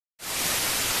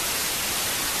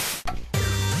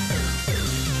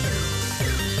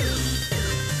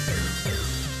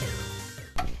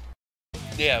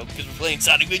now because we're playing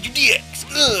Sonic Adventure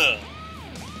DX.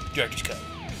 Director's cut.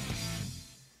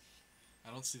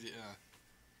 I don't see the.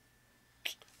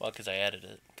 Well, because I added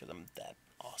it because I'm that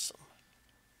awesome.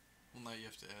 Well, now you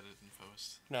have to edit and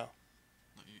post. No.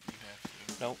 No, you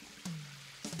have to. Nope.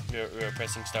 We were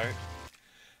pressing start,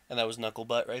 and that was Knuckle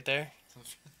Butt right there.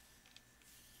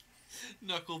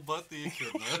 Knuckle Butt the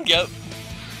Echidna. Yep.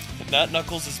 Not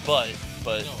Knuckles' butt,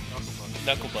 but No,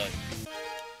 Knuckle Butt.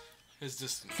 His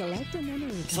distance. Select a memory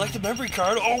card. Select a memory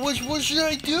card. Oh, what should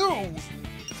I do?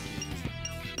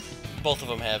 Both of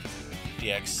them have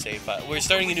DX save file. We're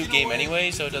starting a new game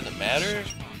anyway, so it doesn't matter.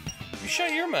 You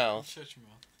shut your mouth. Shut your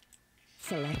mouth.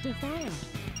 Select a file.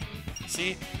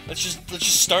 See, let's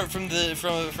just start from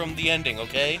the ending,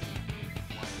 okay?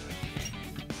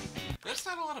 That's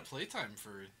not a lot of playtime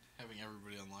for having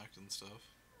everybody unlocked and stuff.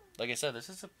 Like I said,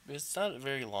 it's not a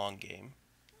very long game.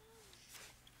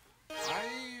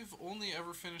 I've only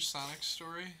ever finished Sonic's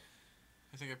story.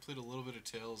 I think I played a little bit of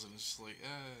Tails, and it's just like,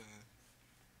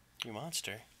 You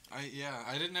monster. I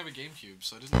didn't have a GameCube,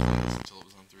 so I didn't play this until it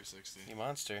was on 360. You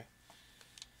monster.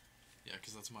 Yeah,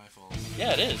 because that's my fault.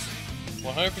 Yeah, it is.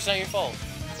 100% your fault.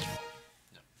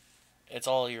 No. It's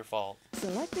all your fault.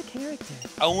 Select a character.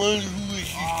 I wonder who is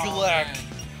select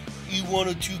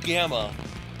E102 Gamma.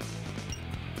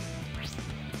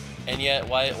 And yet,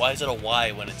 why is it a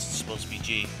Y when it's supposed to be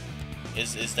G?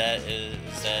 Is that the?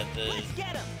 Let's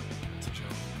get him. It's a joke.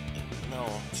 No,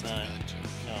 it's not. A bad joke.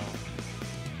 No,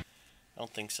 I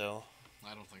don't think so.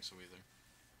 I don't think so either.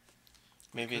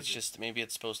 Maybe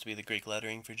it's supposed to be the Greek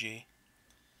lettering for G.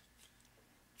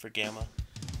 For Gamma.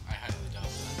 I highly doubt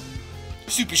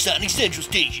that. Supersonic Central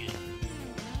Station.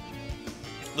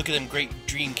 Look at them great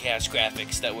Dreamcast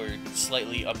graphics that were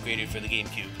slightly upgraded for the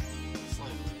GameCube.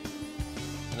 Slightly.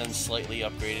 And then slightly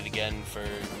upgraded again for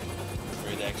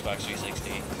the Xbox 360.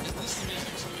 At least the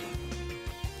music's good.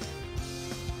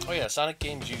 Oh yeah, Sonic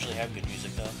games usually have good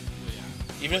music though. But yeah.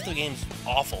 Even if the game's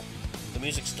awful, the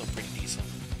music's still pretty decent.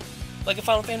 Like a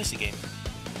Final Fantasy game.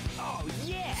 Oh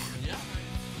yeah. Yeah.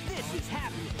 This is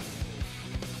happening.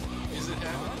 Is it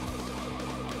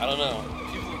happening? I don't know.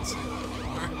 People don't say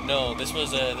that anymore. No, this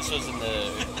was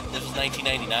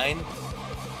 1999,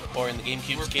 or in the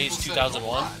GameCube's Where case, people said,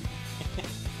 2001.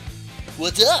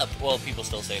 What's up? Well, people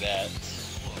still say that.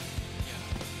 Well,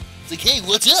 yeah. It's like, hey,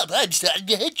 what's up? I'm Sonic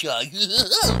the Hedgehog.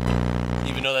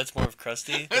 Even though that's more of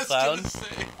Krusty the Clown. I was gonna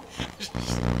say,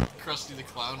 Krusty the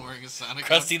Clown wearing a Sonic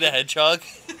Krusty the outfit. Hedgehog.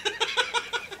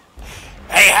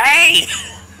 Hey!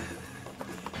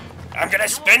 I'm gonna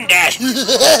spin dash! Could you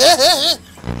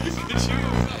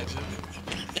imagine?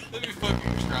 That'd be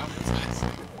fucking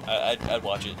traumatizing. I'd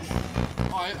watch it.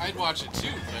 Oh, I'd watch it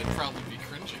too, but I'd probably be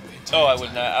cringing the entire Oh, I would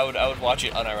time. not. I would watch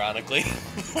it unironically.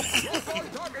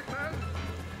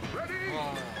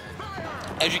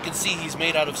 As you can see, he's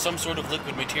made out of some sort of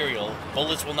liquid material.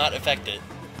 Bullets will not affect it.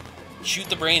 Shoot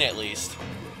the brain at least.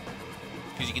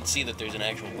 Because you can see that there's an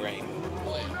actual brain.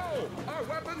 Our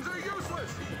weapons are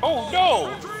useless. Oh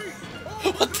no!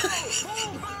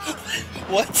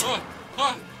 What the?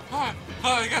 What?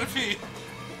 I gotta pee.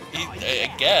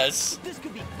 I guess. This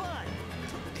could be fun.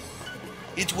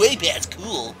 It's way past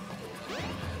cool.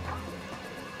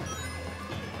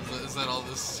 Is that all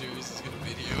this series is gonna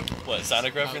video? What,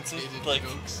 Sonic references? Outdated Like,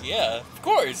 jokes? yeah, of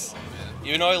course. Oh man.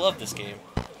 Even though I love this game.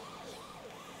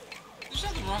 There's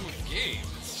nothing wrong with the game.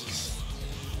 It's just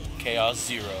Chaos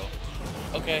Zero.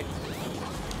 Okay.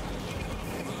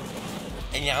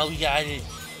 And now we gotta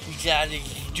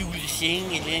do the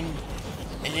thing, and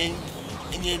then.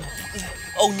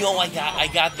 Oh no! I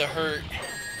got the hurt.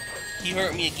 He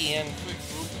hurt me again. quick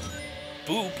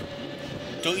Boop.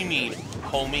 boop. Don't you mean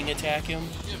homing attack him?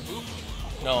 Yeah, boop.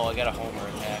 No, I got a homer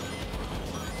attack.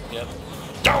 Yep.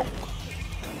 Don't.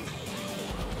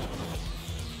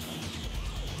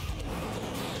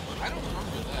 I don't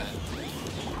remember that.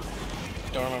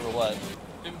 Don't remember what.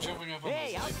 Him jumping up on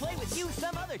Hey, those I'll light play with poles. you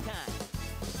some other time.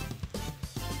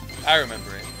 I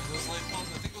remember it. Are those light poles?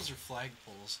 I think those are flag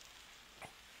poles.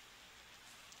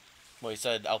 Well, he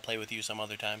said, "I'll play with you some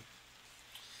other time."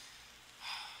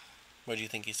 What do you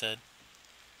think he said?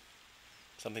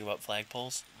 Something about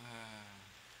flagpoles?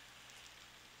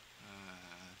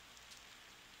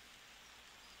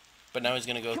 But now he's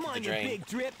gonna go Come through on, the you drain. big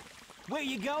drip. Where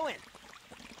you going?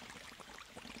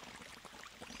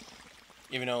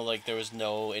 Even though, like, there was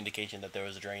no indication that there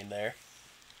was a drain there.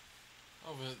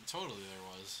 Oh, but totally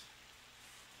there was.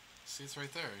 See, it's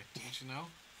right there. Didn't you know?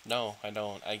 No, I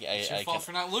don't. It's your fault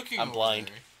for not looking I'm over blind.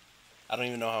 there. I don't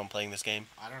even know how I'm playing this game.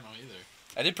 I don't know either.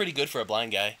 I did pretty good for a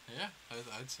blind guy. Yeah,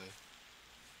 I'd say.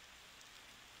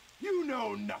 You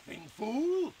know nothing,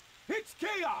 fool. It's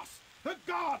chaos. the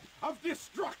god of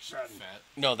destruction. Fat.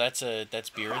 No, that's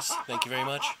Beerus. Thank you very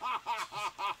much.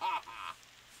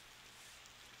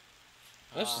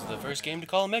 This was the first game to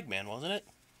call him Eggman, wasn't it?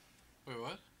 Wait,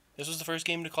 what? This was the first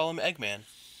game to call him Eggman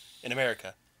in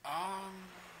America. I'm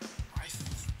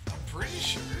pretty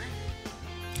sure.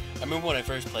 I remember when I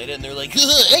first played it, and they were like,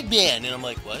 Eggman! And I'm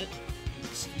like, what?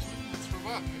 Excuse me, that's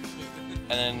robotic.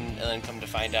 And then come to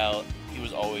find out, he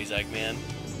was always Eggman.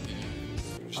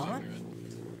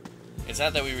 It's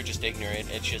not that we were just ignorant,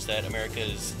 it's just that America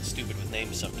is stupid with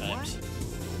names sometimes.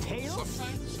 Tails?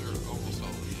 Sometimes, or almost all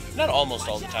the time? Not almost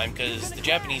all the time, because the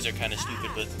Japanese are kind of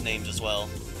stupid with names as well.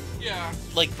 Yeah.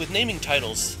 Like, with naming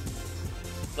titles,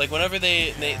 like, whenever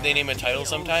they name a title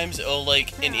sometimes, it'll,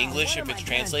 like, in English, if it's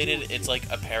translated, it's like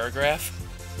a paragraph.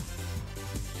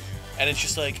 And it's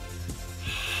just like,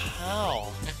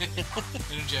 how? In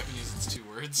Japanese, it's 2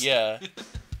 words. Yeah.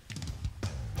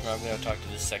 I'm gonna talk to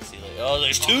this sexy lady. Oh,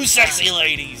 there's 2 sexy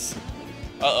ladies!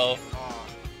 Uh-oh.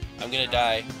 I'm gonna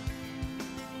die.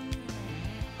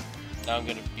 Now I'm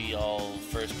gonna be all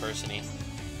first-person-y.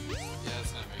 Yeah,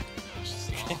 that's not very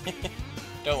good at all.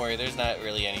 Don't worry, there's not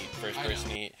really any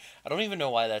first-person-y. I don't even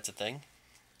know why that's a thing.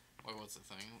 Wait, what's the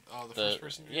thing? Oh, the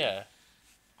first-person view? Yeah.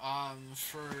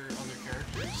 For other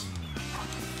characters.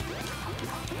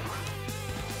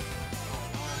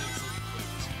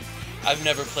 I've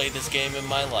never played this game in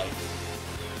my life.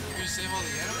 You're gonna save all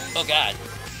the animals? Oh god.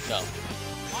 No.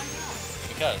 Why not?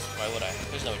 Because, why would I?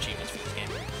 There's no achievements for this game.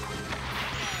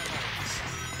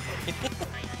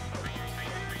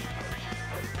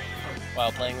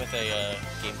 Wow, playing with a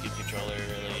GameCube controller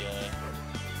really,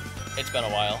 it's been a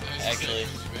while, actually.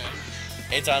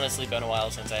 It's honestly been a while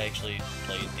since I actually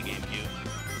played the GameCube.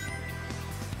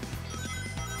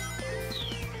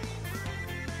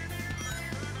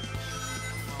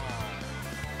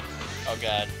 Oh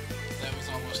god. That was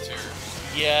almost terrible.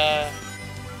 Yeah,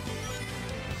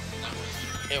 That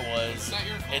was. it was. It's not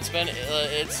your fault.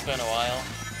 It's been a while.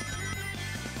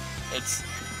 That's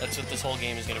what this whole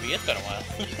game is gonna be. It's been a while.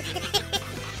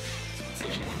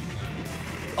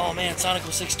 Oh man, Sonic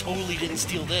 06 totally didn't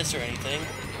steal this or anything.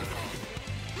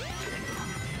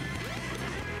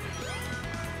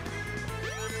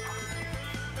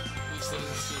 At least that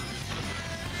doesn't seem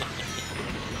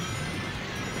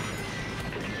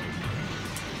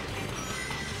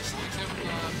Sonic's having a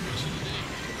pretty shitty day.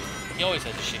 He always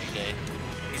has a shitty day.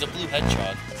 He's a blue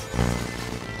hedgehog.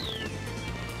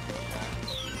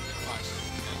 Fox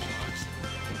hedgehogs.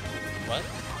 What?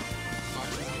 Fox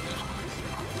hedgehogs.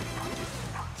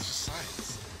 It's just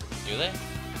science. Do they?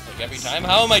 Like every time?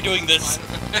 How am I doing this?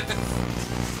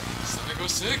 Sonic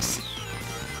 06.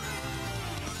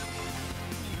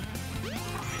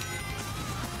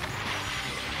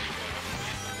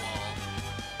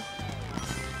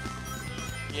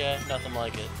 Yeah, nothing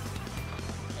like it.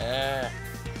 Right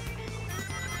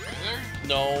there?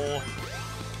 No.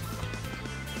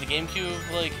 The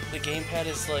GameCube, like, the gamepad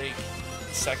is, like,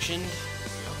 sectioned,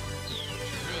 Sure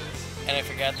and I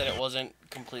forgot that it wasn't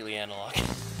completely analog. is.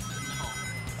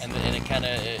 No. And it kind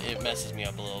of, it messes me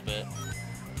up a little bit.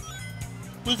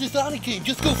 What's this Sonic game?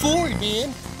 Just go forward,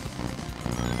 man!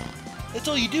 That's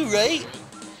all you do, right?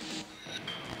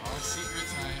 Oh, secret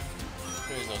time.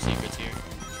 There's no secrets here.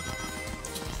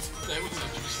 That was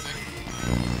interesting.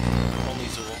 Only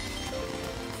Zool.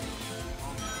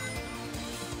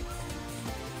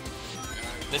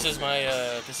 This is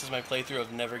my playthrough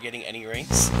of never getting any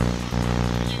ranks. You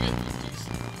get the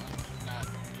decent one, not a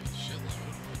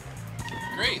shitload.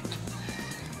 Great.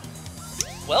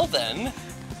 Well then,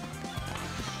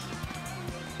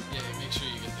 Yeah, make sure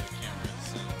you get the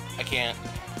cameras. I can't.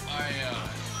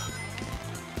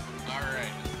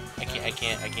 Alright. I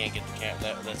can't get the cam.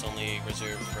 That's only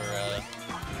reserved for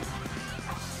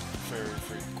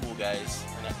cool guys.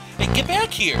 Hey, get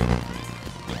back here!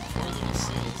 Poor little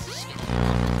seals just gonna.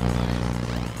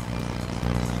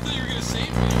 I thought you were gonna save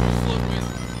me. Float with.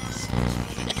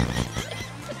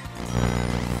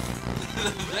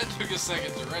 That took a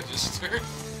second to register.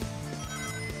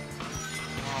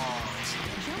 Oh,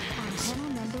 Jump on panel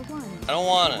number 1. I don't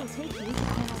wanna. It will take you to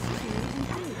panels 2 and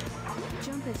 3.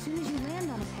 Jump as soon as you land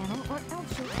on a panel, or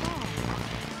else you'll fall.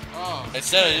 oh. I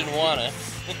said I didn't wanna.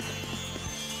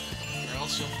 Or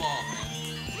else you'll fall, man.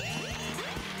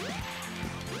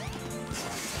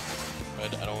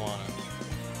 But I don't wanna.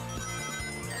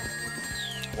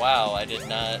 Wow, I did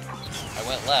not. I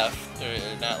went left,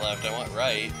 or not left. I went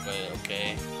right, but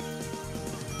okay.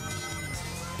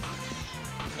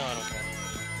 No, I don't care.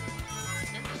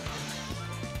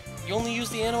 You only use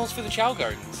the animals for the Chow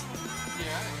Gardens.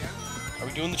 Yeah. Are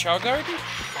we doing the Chow Garden?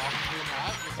 Probably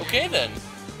not. but Okay the then.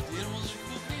 The animals are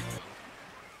cool people.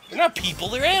 They're not people,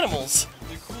 they're animals.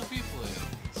 They're cool people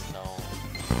animals. No.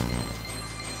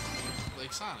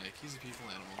 Like Sonic, he's a people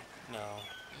animal. No.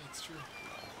 Yeah, it's true.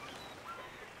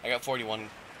 I got 41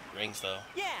 rings though.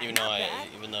 Yeah, Even not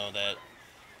though bad.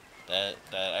 that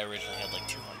I originally had like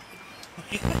 200.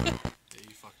 Yeah,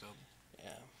 you fucked up. Yeah.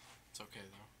 It's okay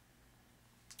though.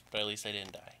 But at least I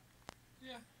didn't die.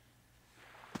 Yeah.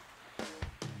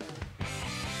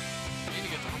 You need to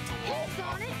get the hump to wall. Hey,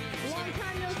 Sonic. Long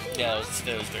time no see. Yeah,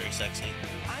 that was very sexy.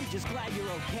 I'm just glad you're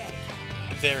okay.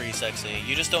 Very sexy.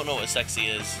 You just don't know what sexy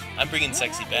is. I'm bringing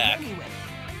sexy What back. happened anyway?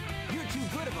 You're too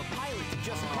good of a pilot to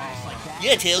just crash like that.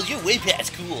 Yeah, Tails, you're way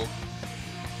past cool.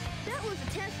 That was a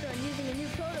test run using a new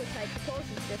prototype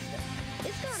propulsion system.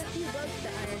 It's got a few bugs to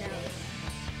iron out.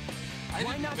 I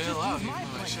Why didn't not just bail out use even my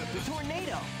though I should plane, the have.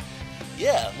 tornado?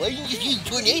 Yeah, why didn't you just use You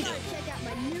tornado? gotta check out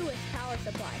my newest power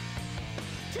supply.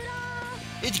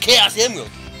 Ta-da! It's Chaos Emerald.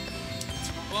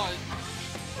 But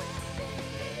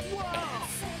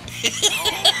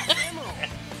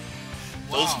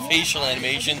Those Wow. facial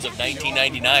animations of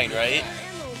 1999, right?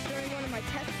 Emeralds during one of my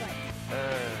test flights.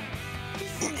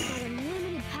 This thing's got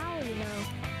unlimited power, you know.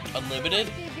 Unlimited? I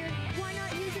figured, why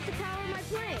not use it to power my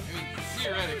plane? I mean,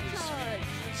 theoretically speaking,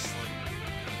 it's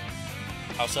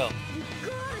like How so? You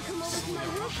gotta come over to my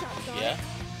workshop, Sonic. Yeah?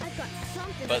 I've got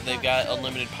something. But I they've thought got could.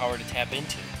 unlimited power to tap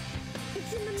into.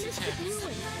 It's in the Mystic Ruins,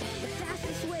 the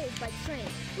fastest ways by train.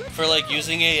 Let's For like go.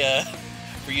 using a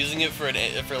for using it for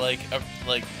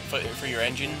for your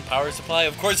engine power supply,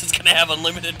 of course it's gonna have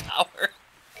unlimited power.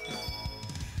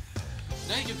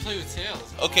 now you can play with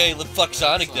Tails. Okay, let's fuck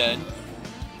Sonic then.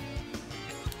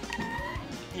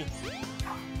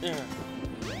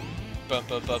 Bump,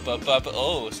 bump, bump, bump, bump.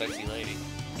 Oh, sexy lady.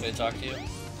 Can I talk to you?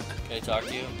 Can I talk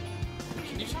to you?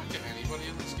 Can you talk to anybody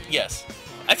in this game? Yes.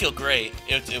 I feel great.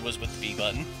 It was with the B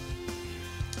button.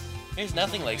 There's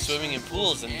nothing like swimming in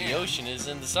pools and the ocean is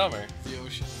in the summer. The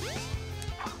ocean.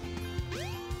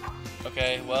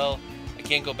 Okay, well, I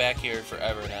can't go back here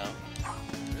forever now.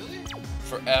 Really?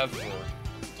 Forever.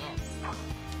 Dumb.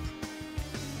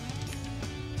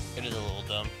 It is a little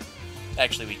dumb.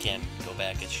 Actually, we can't go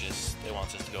back. It's just, it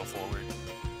wants us to go forward.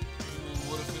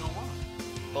 What if we don't want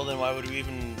it? Well, then why would we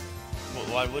even...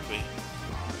 Why would we?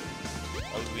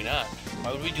 Why would we not?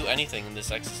 Why would we do anything in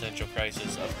this existential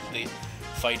crisis of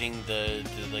fighting the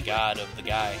god of the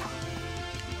guy?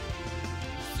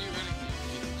 Theoretically,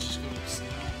 you can just go to sleep.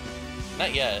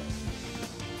 Not yet.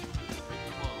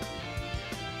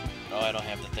 Well, Oh, I don't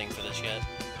have the thing for this yet.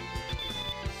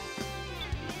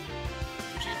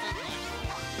 did you get that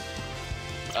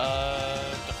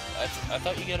next I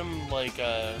thought you get them like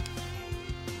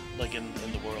in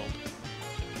the world.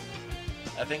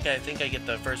 I think I get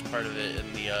the first part of it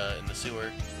in the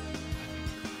sewer.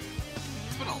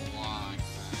 It's been a long time.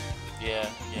 Yeah,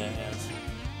 it has.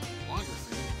 Longer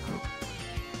for you.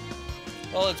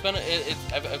 Well, it's been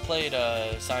I've played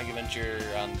Sonic Adventure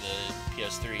on the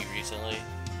PS3 recently.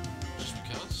 Just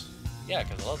because? Yeah,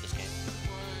 because I love this game.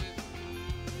 What?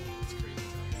 It's crazy.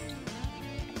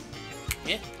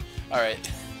 Yeah. All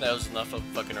right, that was enough of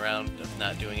fucking around of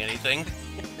not doing anything. So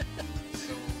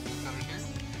we'll cut it here?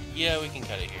 Yeah, we can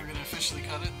cut it We're here. gonna officially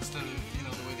cut it instead of, the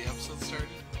way the episode started?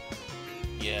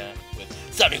 Yeah, with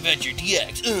Sonic Adventure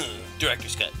DX,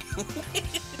 director's cut.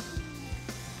 Alright,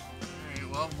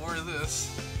 well, more of this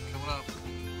coming up.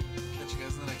 Catch you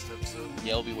guys in the next episode.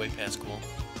 Yeah, it'll be way past cool.